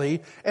are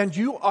holy and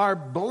you are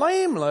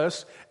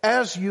blameless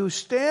as you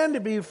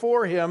stand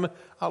before him.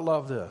 I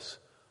love this.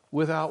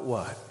 Without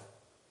what?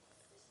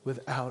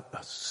 Without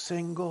a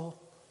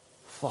single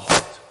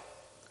fault.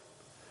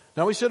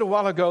 Now we said a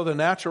while ago the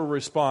natural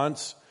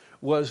response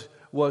was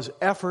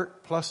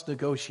effort plus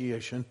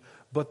negotiation,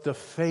 but the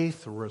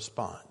faith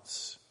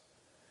response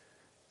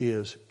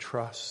is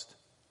trust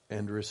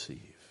and receive.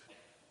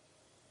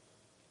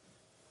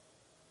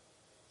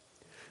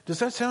 Does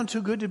that sound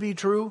too good to be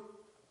true?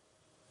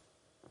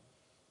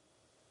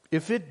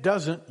 If it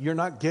doesn't, you're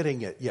not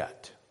getting it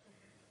yet.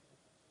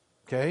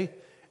 Okay?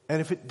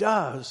 And if it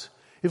does,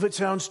 if it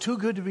sounds too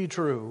good to be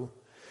true,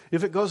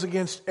 if it goes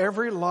against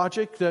every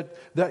logic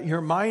that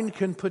your mind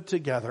can put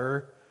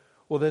together,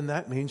 well, then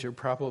that means you're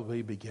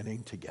probably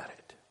beginning to get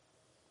it.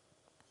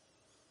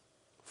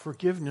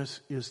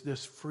 Forgiveness is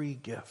this free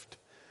gift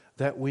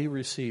that we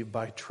receive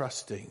by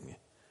trusting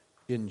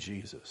in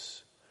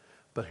Jesus.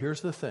 But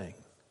here's the thing.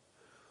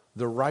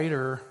 The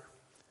writer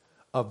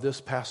of this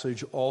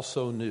passage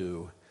also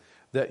knew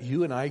that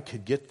you and I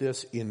could get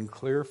this in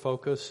clear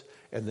focus,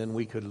 and then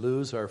we could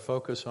lose our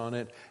focus on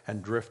it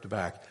and drift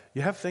back.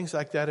 You have things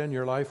like that in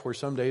your life where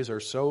some days are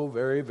so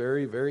very,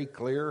 very, very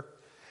clear,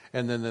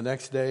 and then the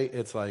next day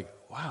it's like,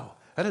 wow,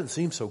 that didn't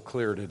seem so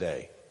clear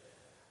today.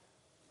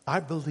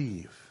 I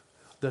believe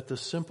that the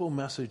simple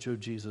message of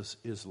Jesus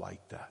is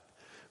like that,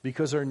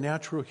 because our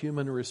natural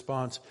human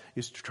response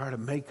is to try to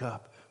make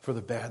up for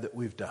the bad that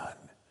we've done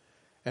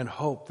and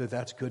hope that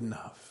that's good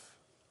enough.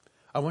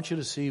 I want you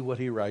to see what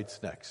he writes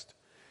next.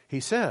 He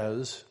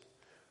says,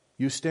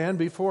 you stand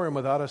before him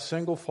without a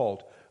single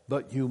fault,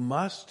 but you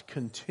must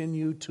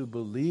continue to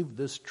believe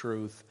this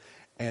truth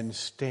and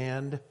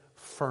stand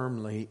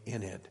firmly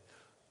in it.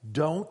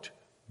 Don't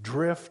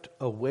drift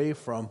away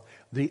from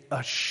the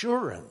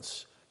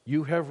assurance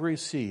you have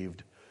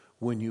received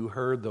when you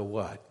heard the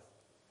what?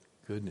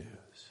 Good news.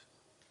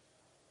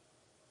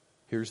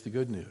 Here's the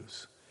good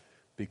news.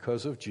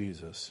 Because of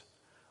Jesus,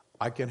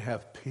 I can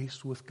have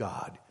peace with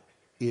God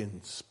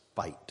in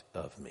spite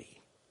of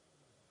me.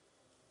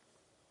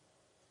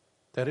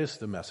 That is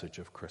the message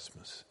of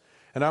Christmas.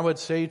 And I would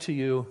say to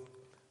you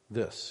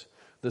this: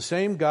 the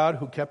same God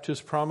who kept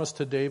his promise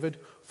to David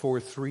for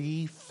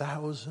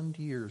 3,000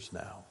 years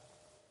now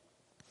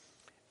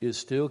is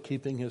still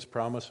keeping his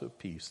promise of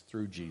peace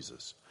through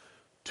Jesus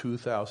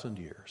 2,000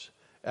 years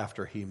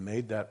after he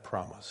made that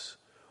promise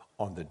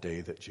on the day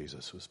that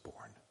Jesus was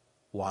born.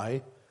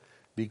 Why?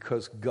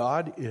 Because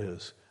God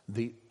is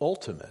the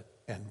ultimate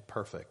and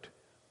perfect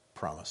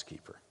promise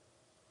keeper.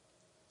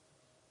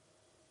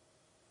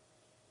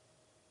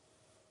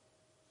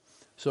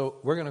 So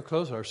we're going to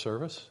close our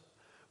service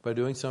by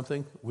doing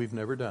something we've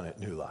never done at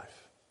New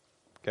Life.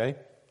 Okay?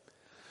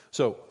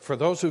 So for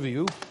those of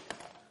you,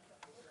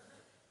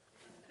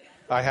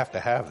 I have to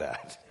have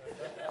that.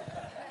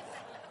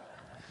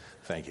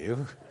 Thank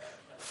you.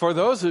 For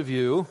those of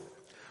you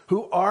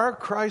who are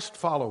Christ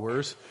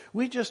followers,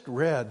 we just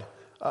read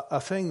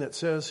a thing that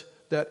says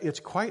that it's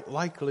quite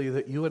likely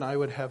that you and I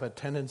would have a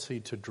tendency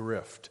to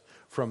drift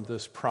from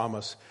this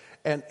promise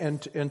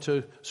and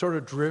to sort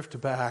of drift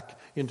back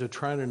into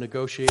trying to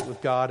negotiate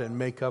with God and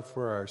make up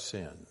for our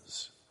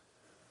sins.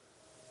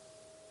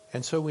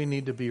 And so we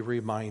need to be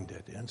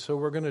reminded. And so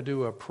we're going to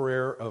do a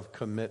prayer of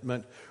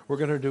commitment. We're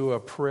going to do a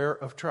prayer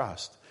of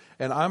trust.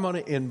 And I'm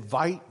going to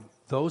invite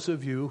those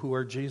of you who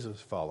are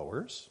Jesus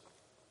followers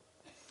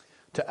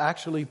to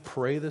actually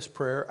pray this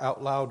prayer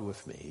out loud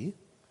with me.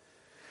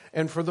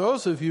 And for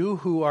those of you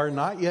who are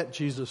not yet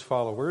Jesus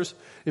followers,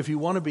 if you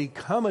want to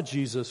become a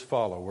Jesus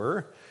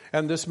follower,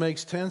 and this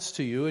makes sense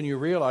to you, and you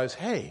realize,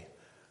 hey,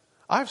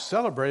 I've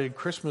celebrated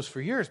Christmas for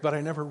years, but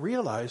I never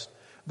realized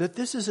that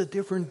this is a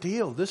different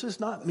deal. This is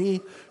not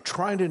me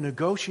trying to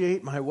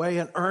negotiate my way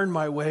and earn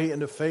my way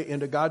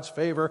into God's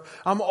favor.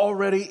 I'm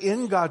already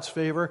in God's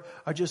favor.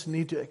 I just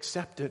need to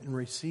accept it and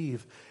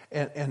receive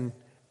and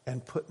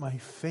put my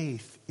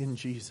faith in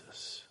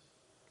Jesus.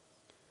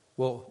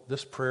 Well,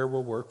 this prayer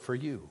will work for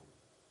you.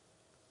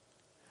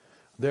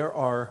 There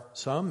are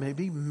some,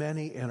 maybe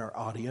many in our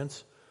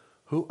audience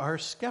who are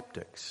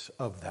skeptics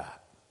of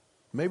that.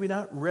 Maybe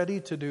not ready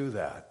to do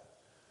that.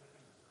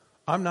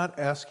 I'm not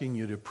asking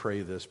you to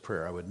pray this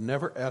prayer. I would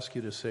never ask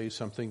you to say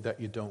something that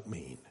you don't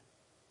mean.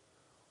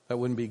 That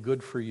wouldn't be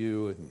good for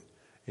you,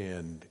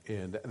 and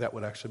that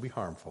would actually be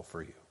harmful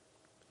for you.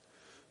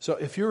 So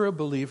if you're a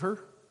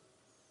believer,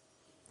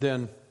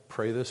 then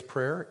pray this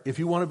prayer. If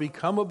you want to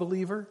become a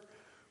believer,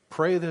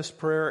 pray this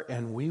prayer,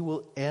 and we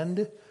will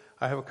end.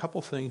 I have a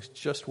couple things,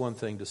 just one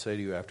thing to say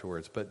to you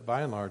afterwards, but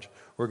by and large,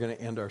 we're going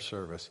to end our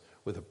service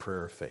with a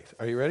prayer of faith.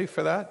 Are you ready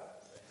for that?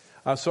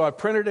 So I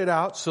printed it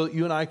out so that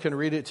you and I can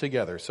read it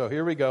together. So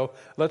here we go.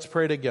 Let's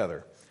pray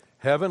together.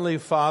 Heavenly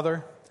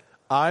Father,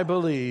 I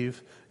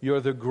believe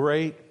you're the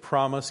great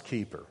promise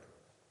keeper.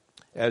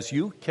 As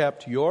you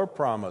kept your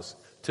promise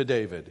to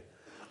David,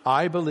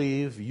 I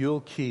believe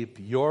you'll keep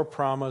your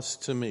promise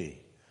to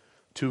me,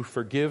 to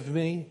forgive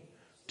me,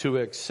 to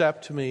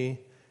accept me,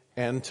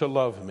 and to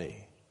love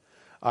me.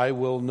 I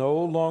will no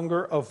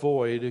longer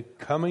avoid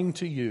coming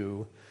to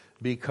you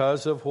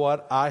because of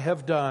what I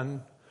have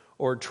done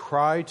or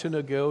try to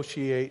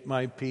negotiate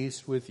my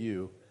peace with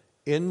you.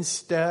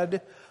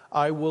 Instead,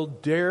 I will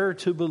dare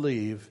to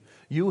believe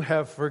you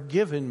have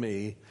forgiven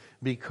me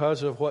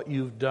because of what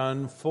you've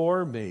done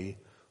for me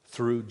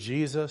through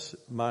Jesus,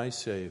 my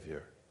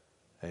Savior.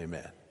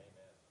 Amen.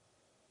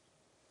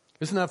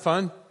 Isn't that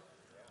fun?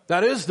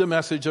 That is the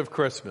message of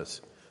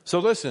Christmas. So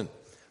listen,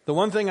 the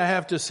one thing I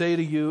have to say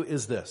to you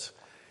is this.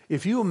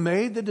 If you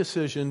made the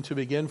decision to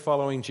begin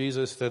following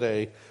Jesus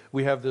today,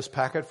 we have this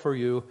packet for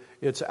you.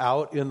 It's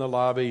out in the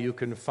lobby. You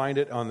can find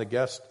it on the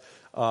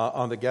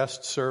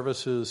guest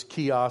services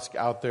kiosk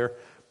out there.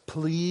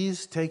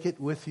 Please take it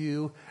with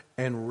you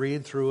and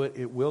read through it.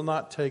 It will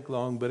not take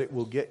long, but it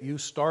will get you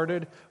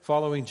started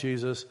following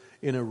Jesus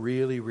in a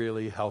really,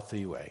 really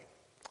healthy way.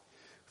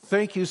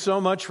 Thank you so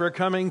much for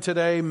coming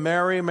today.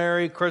 Merry,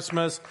 Merry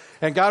Christmas.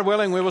 And God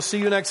willing, we will see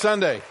you next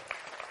Sunday.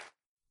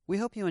 We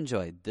hope you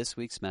enjoyed this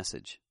week's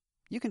message.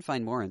 You can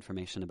find more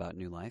information about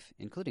New Life,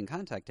 including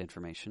contact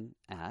information,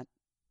 at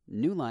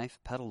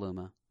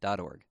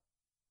newlifepetaluma.org.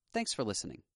 Thanks for listening.